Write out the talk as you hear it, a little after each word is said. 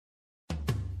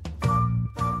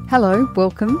Hello,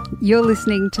 welcome. You're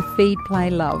listening to Feed, Play,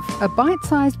 Love, a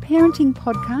bite-sized parenting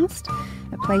podcast,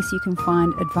 a place you can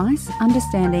find advice,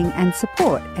 understanding and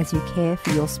support as you care for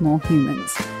your small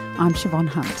humans. I'm Siobhan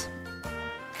Hunt.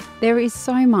 There is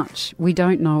so much we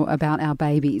don't know about our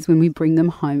babies when we bring them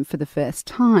home for the first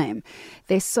time.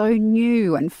 They're so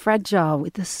new and fragile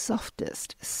with the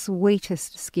softest,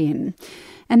 sweetest skin.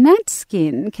 And that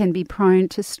skin can be prone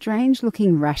to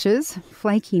strange-looking rashes,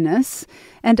 flakiness,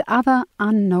 and other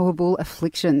unknowable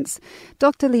afflictions.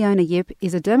 Dr. Leona Yip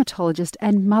is a dermatologist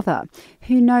and mother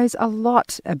who knows a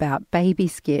lot about baby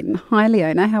skin. Hi,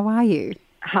 Leona. How are you?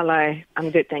 Hello. I'm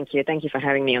good, thank you. Thank you for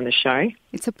having me on the show.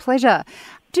 It's a pleasure.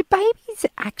 Do babies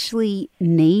actually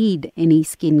need any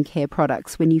skincare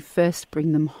products when you first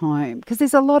bring them home? Because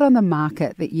there's a lot on the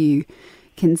market that you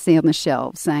can see on the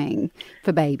shelves saying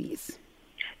for babies.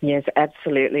 Yes,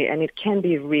 absolutely. And it can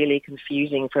be really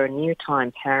confusing for a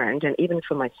new-time parent and even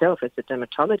for myself as a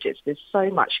dermatologist. There's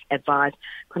so much advice,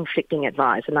 conflicting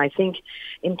advice. And I think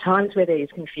in times where there is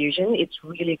confusion, it's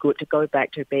really good to go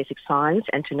back to basic science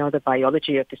and to know the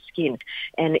biology of the skin.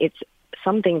 And it's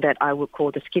something that I would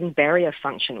call the skin barrier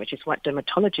function, which is what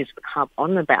dermatologists harp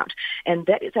on about. And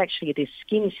that is actually the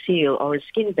skin seal or a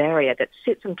skin barrier that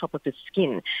sits on top of the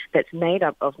skin that's made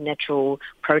up of natural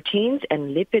proteins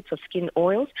and lipids or skin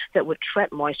oils that would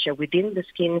trap moisture within the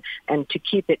skin and to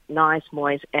keep it nice,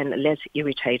 moist, and less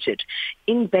irritated.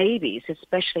 In babies,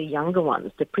 especially younger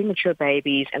ones, the premature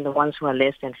babies and the ones who are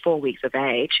less than 4 weeks of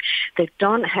age, they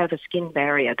don't have a skin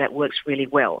barrier that works really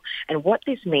well. And what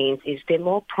this means is they're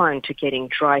more prone to getting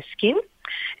dry skin,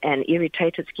 and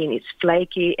irritated skin is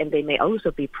flaky, and they may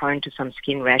also be prone to some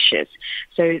skin rashes.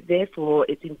 So therefore,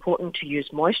 it's important to use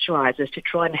moisturizers to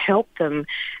try and help them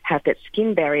have that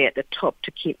skin barrier at the top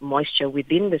to keep moisture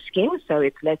within the skin so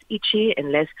it's less itchy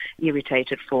and less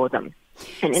irritated for them.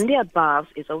 And in their baths,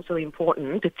 it's also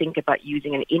important to think about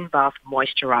using an in-bath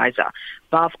moisturizer,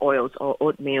 bath oils or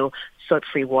oatmeal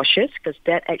soap-free washes, because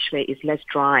that actually is less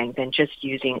drying than just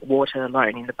using water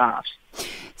alone in the bath.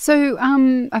 So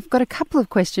I've got a couple of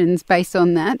questions based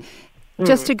on that.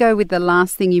 Just to go with the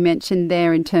last thing you mentioned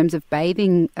there in terms of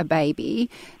bathing a baby,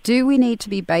 do we need to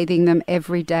be bathing them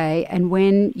every day? And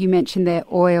when you mentioned their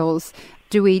oils,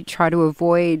 do we try to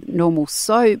avoid normal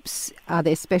soaps? Are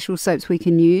there special soaps we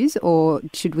can use, or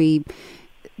should we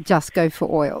just go for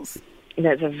oils?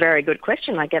 That's a very good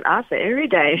question. I get asked that every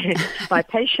day by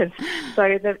patients.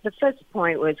 So the first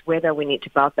point was whether we need to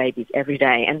bath babies every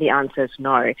day, and the answer is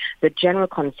no. The general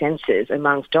consensus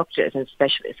amongst doctors and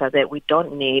specialists are that we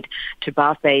don't need to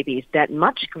bath babies that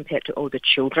much compared to older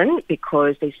children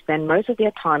because they spend most of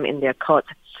their time in their cots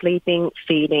sleeping,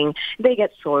 feeding, they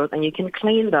get soiled, and you can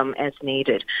clean them as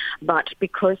needed. But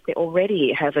because they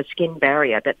already have a skin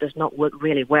barrier that does not work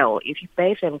really well, if you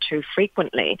bathe them too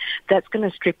frequently, that's going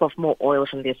to strip off more oil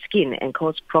from their skin and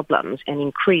cause problems and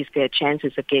increase their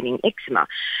chances of getting eczema.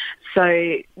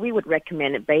 So we would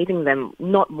recommend bathing them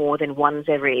not more than once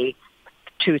every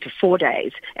 2 to 4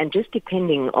 days, and just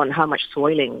depending on how much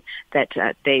soiling that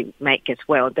they make as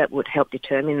well, that would help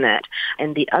determine that.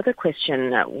 And the other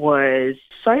question was,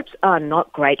 soaps are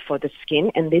not great for the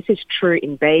skin, and this is true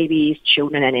in babies,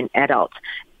 children, and in adults.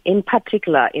 In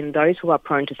particular, in those who are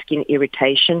prone to skin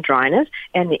irritation, dryness,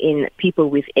 and in people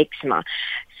with eczema.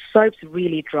 Soaps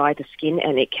really dry the skin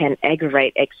and it can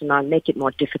aggravate eczema, make it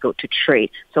more difficult to treat.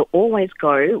 So always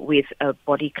go with a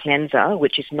body cleanser,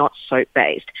 which is not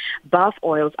soap-based. Bath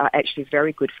oils are actually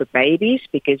very good for babies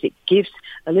because it gives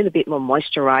a little bit more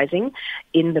moisturizing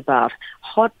in the bath.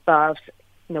 Hot baths,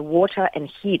 water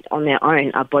and heat on their own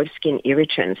are both skin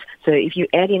irritants. So if you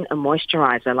add in a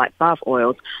moisturizer like bath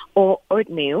oils or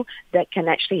oatmeal, that can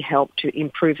actually help to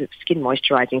improve the skin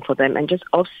moisturizing for them and just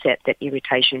offset that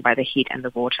irritation by the heat and the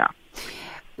water.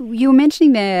 You were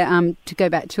mentioning there, to go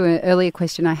back to an earlier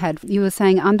question I had, you were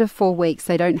saying under 4 weeks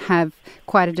they don't have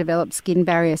quite a developed skin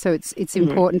barrier, so it's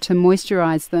important to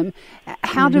moisturize them.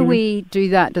 How do we do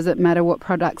that? Does it matter what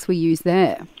products we use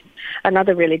there?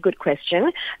 Another really good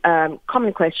question.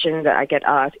 Common question that I get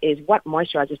asked is, what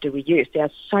moisturizers do we use? There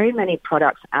are so many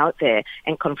products out there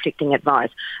and conflicting advice.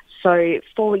 So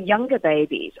for younger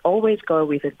babies, always go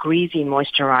with a greasy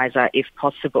moisturizer if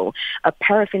possible. A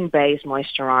paraffin-based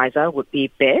moisturizer would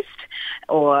be best,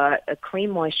 or a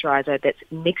cream moisturizer that's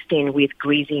mixed in with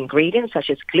greasy ingredients such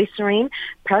as glycerine.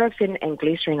 Paraffin and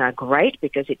glycerine are great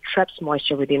because it traps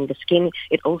moisture within the skin.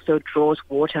 It also draws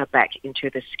water back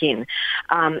into the skin.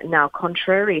 Now,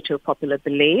 contrary to popular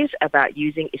beliefs about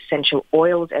using essential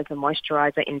oils as a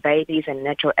moisturizer in babies and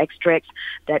natural extracts,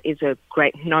 that is a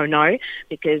great no-no,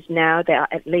 because now there are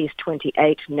at least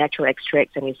 28 natural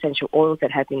extracts and essential oils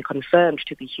that have been confirmed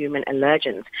to be human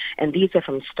allergens, and these are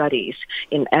from studies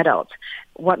in adults.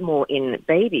 What more in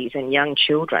babies and young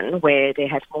children, where they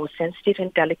have more sensitive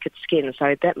and delicate skin,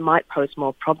 so that might pose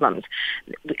more problems.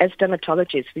 As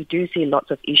dermatologists, we do see lots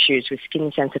of issues with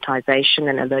skin sensitization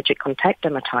and allergic contact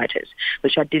dermatitis,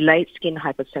 which are delayed skin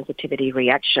hypersensitivity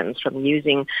reactions from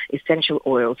using essential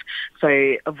oils.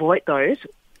 So avoid those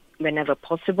whenever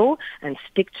possible and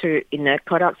stick to inert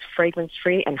products,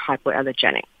 fragrance-free and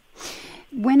hypoallergenic.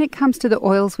 When it comes to the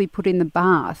oils we put in the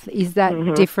bath, is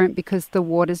that different because the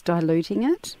water's diluting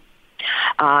it?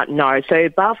 No. So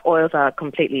bath oils are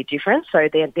completely different. So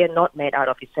they're not made out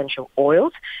of essential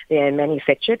oils. They're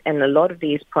manufactured, and a lot of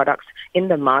these products in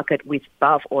the market with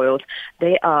bath oils,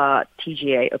 they are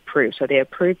TGA approved. So they're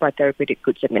approved by Therapeutic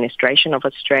Goods Administration of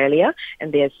Australia,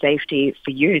 and their safety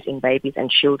for use in babies and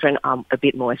children are a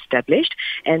bit more established,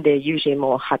 and they're usually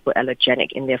more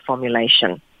hypoallergenic in their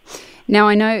formulation. Now,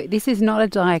 I know this is not a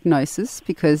diagnosis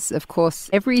because, of course,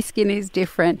 every skin is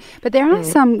different, but there are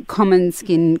some common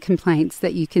skin complaints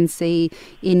that you can see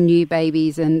in new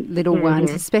babies and little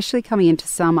ones, especially coming into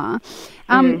summer.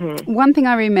 One thing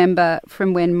I remember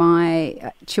from when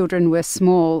my children were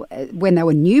small, when they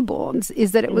were newborns,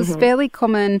 is that it was fairly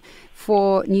common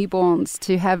for newborns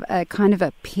to have a kind of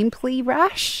a pimply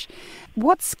rash.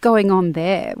 What's going on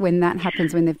there when that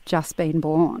happens when they've just been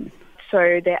born?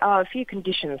 So there are a few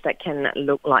conditions that can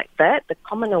look like that. The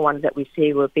commoner ones that we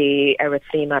see will be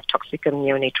erythema toxicum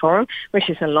neonatorum, which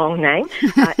is a long name.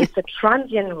 It's a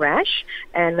transient rash,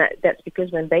 and that's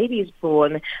because when baby is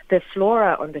born, the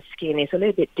flora on the skin is a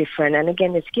little bit different. And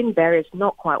again, the skin barrier is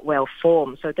not quite well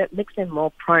formed, so that makes them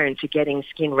more prone to getting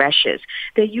skin rashes.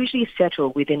 They usually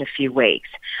settle within a few weeks.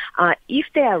 If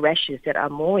there are rashes that are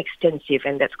more extensive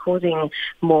and that's causing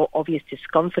more obvious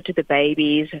discomfort to the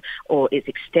babies or is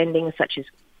extending, such as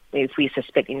if we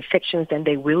suspect infections, then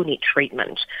they will need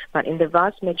treatment. But in the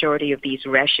vast majority of these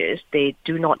rashes, they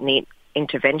do not need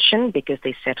intervention because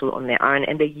they settle on their own,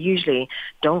 and they usually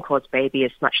don't cause baby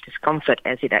as much discomfort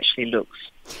as it actually looks.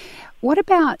 What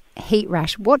about heat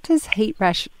rash? What does heat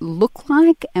rash look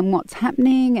like, and what's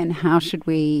happening, and how should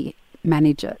we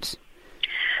manage it?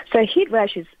 So heat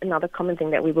rash is another common thing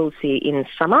that we will see in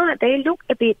summer. They look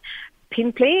a bit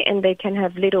pimply, and they can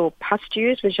have little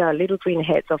pustules, which are little green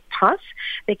heads of pus.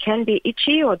 They can be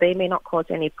itchy, or they may not cause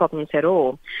any problems at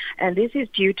all. And this is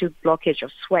due to blockage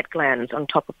of sweat glands on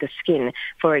top of the skin.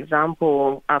 For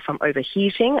example, from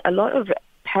overheating, a lot of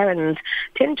parents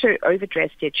tend to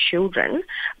overdress their children,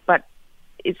 but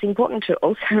it's important to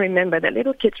also remember that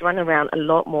little kids run around a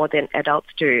lot more than adults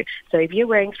do. So if you're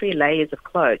wearing 3 layers of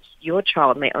clothes, your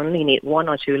child may only need 1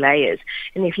 or 2 layers.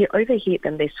 And if you overheat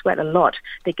them, they sweat a lot.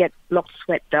 They get blocked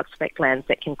sweat duct, sweat glands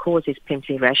that can cause these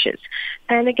pimply rashes.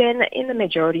 And again, in the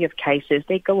majority of cases,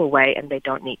 they go away and they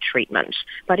don't need treatment.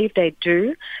 But if they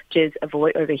do, just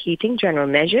avoid overheating, general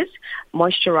measures,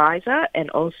 moisturizer,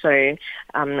 and also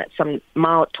some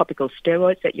mild topical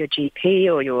steroids that your GP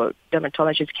or your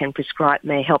dermatologist can prescribe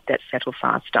may help that settle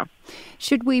faster.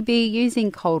 Should we be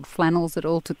using cold flannels at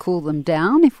all to cool them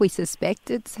down if we suspect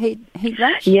it's heat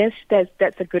rash? Yes,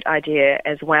 that's a good idea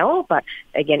as well. But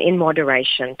again, in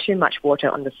moderation, too much water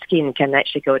on the skin can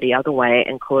actually go the other way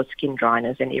and cause skin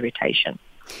dryness and irritation.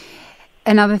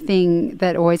 Another thing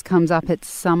that always comes up at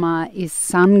summer is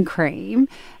sun cream.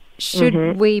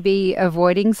 Should we be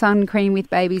avoiding sun cream with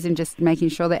babies and just making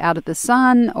sure they're out of the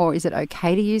sun, or is it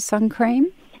okay to use sun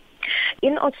cream?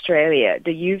 In Australia,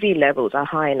 the UV levels are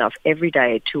high enough every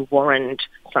day to warrant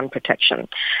sun protection.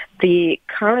 The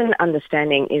current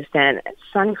understanding is that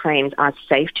sun creams are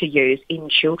safe to use in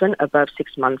children above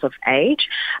 6 months of age,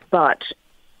 but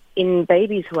in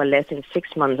babies who are less than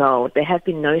 6 months old, there have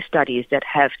been no studies that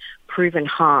have proven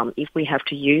harm if we have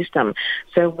to use them.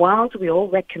 So whilst we all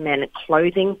recommend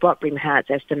clothing broad brim hats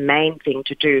as the main thing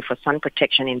to do for sun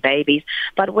protection in babies,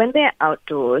 but when they're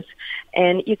outdoors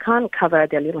and you can't cover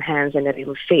their little hands and their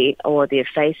little feet or their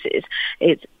faces,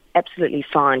 it's absolutely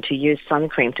fine to use sun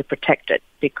cream to protect it,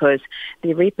 because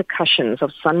the repercussions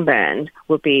of sunburn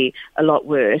will be a lot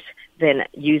worse than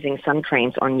using sun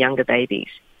creams on younger babies.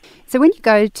 So when you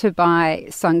go to buy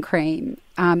sun cream,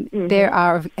 there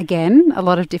are, again, a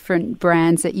lot of different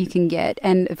brands that you can get.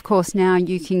 And, of course, now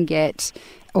you can get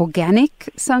organic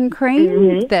sun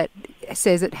cream that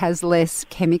says it has less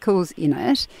chemicals in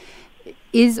it.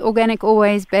 Is organic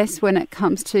always best when it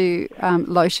comes to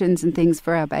lotions and things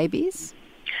for our babies?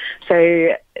 So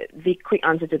the quick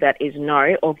answer to that is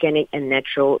no. Organic and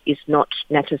natural is not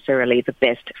necessarily the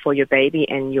best for your baby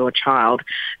and your child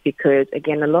because,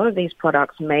 again, a lot of these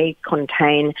products may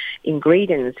contain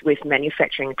ingredients with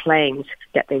manufacturing claims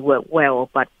that they work well,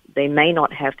 but they may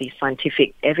not have the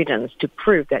scientific evidence to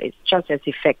prove that it's just as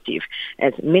effective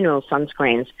as mineral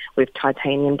sunscreens with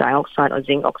titanium dioxide or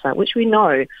zinc oxide, which we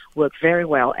know work very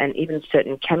well, and even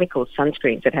certain chemical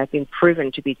sunscreens that have been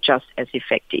proven to be just as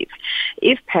effective.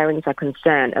 If parents are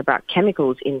concerned about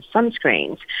chemicals in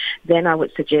sunscreens, then I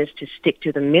would suggest to stick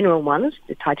to the mineral ones,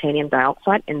 the titanium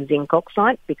dioxide and zinc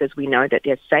oxide, because we know that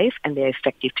they're safe and they're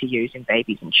effective to use in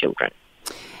babies and children.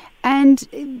 And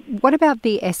what about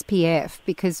the SPF?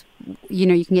 Because, you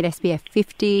know, you can get SPF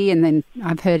 50 and then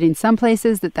I've heard in some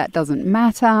places that doesn't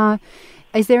matter.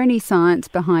 Is there any science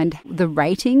behind the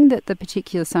rating that the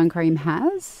particular sun cream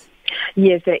has?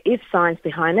 Yes, there is science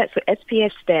behind that. So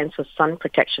SPF stands for sun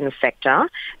protection factor,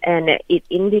 and it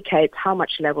indicates how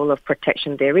much level of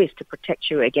protection there is to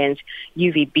protect you against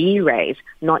UVB rays,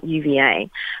 not UVA.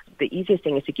 The easiest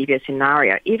thing is to give you a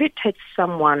scenario. If it takes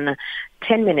someone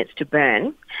 10 minutes to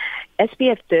burn,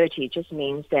 SPF 30 just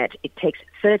means that it takes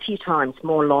 30 times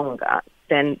more longer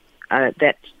than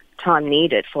that time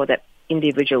needed for that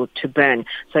individual to burn.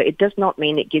 So it does not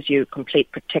mean it gives you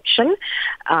complete protection.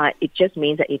 It just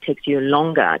means that it takes you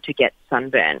longer to get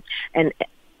sunburn. And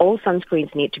all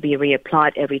sunscreens need to be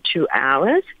reapplied every 2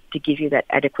 hours to give you that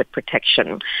adequate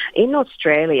protection. In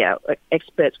Australia,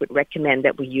 experts would recommend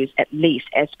that we use at least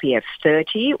SPF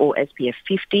 30 or SPF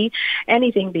 50.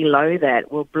 Anything below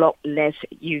that will block less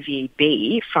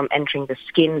UVB from entering the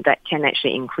skin that can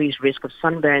actually increase risk of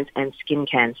sunburns and skin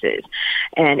cancers.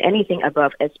 And anything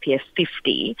above SPF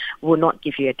 50 will not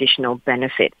give you additional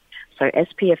benefit. So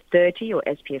SPF 30 or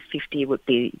SPF 50 would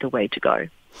be the way to go.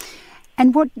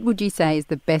 And what would you say is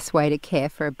the best way to care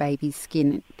for a baby's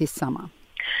skin this summer?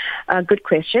 Good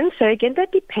question. So again,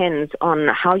 that depends on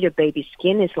how your baby's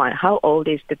skin is like, how old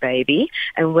is the baby,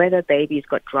 and whether baby's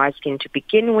got dry skin to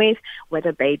begin with,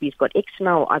 whether baby's got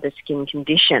eczema or other skin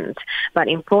conditions. But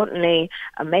importantly,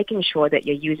 making sure that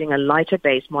you're using a lighter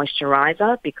base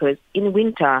moisturizer, because in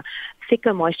winter,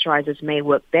 thicker moisturizers may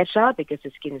work better because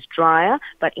the skin is drier,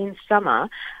 but in summer,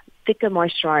 thicker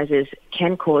moisturizers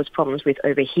can cause problems with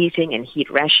overheating and heat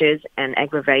rashes and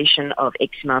aggravation of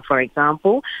eczema, for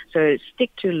example. So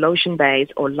stick to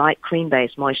lotion-based or light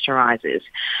cream-based moisturizers.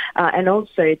 And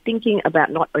also thinking about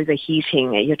not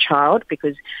overheating your child,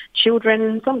 because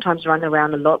children sometimes run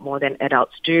around a lot more than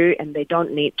adults do, and they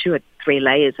don't need 2 or 3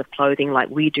 layers of clothing like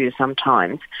we do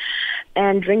sometimes.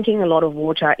 And drinking a lot of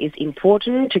water is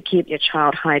important to keep your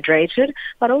child hydrated,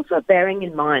 but also bearing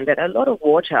in mind that a lot of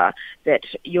water that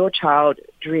your child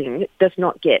drinks does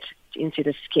not get into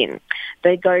the skin.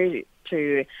 They go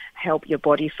to help your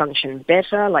body function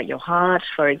better, like your heart,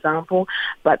 for example,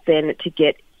 but then to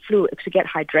get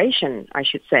hydration, I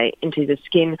should say, into the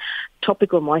skin,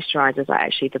 topical moisturizers are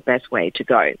actually the best way to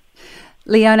go.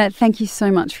 Leona, thank you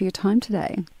so much for your time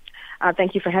today.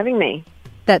 Thank you for having me.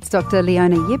 That's Dr.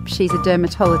 Leona Yip. She's a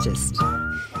dermatologist.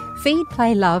 Feed,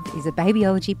 Play, Love is a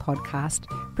babyology podcast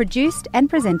produced and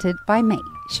presented by me,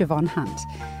 Siobhan Hunt.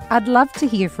 I'd love to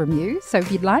hear from you, so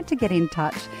if you'd like to get in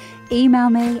touch, email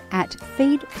me at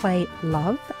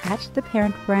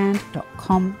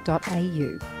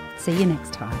feedplaylove@theparentbrand.com.au. See you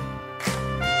next time.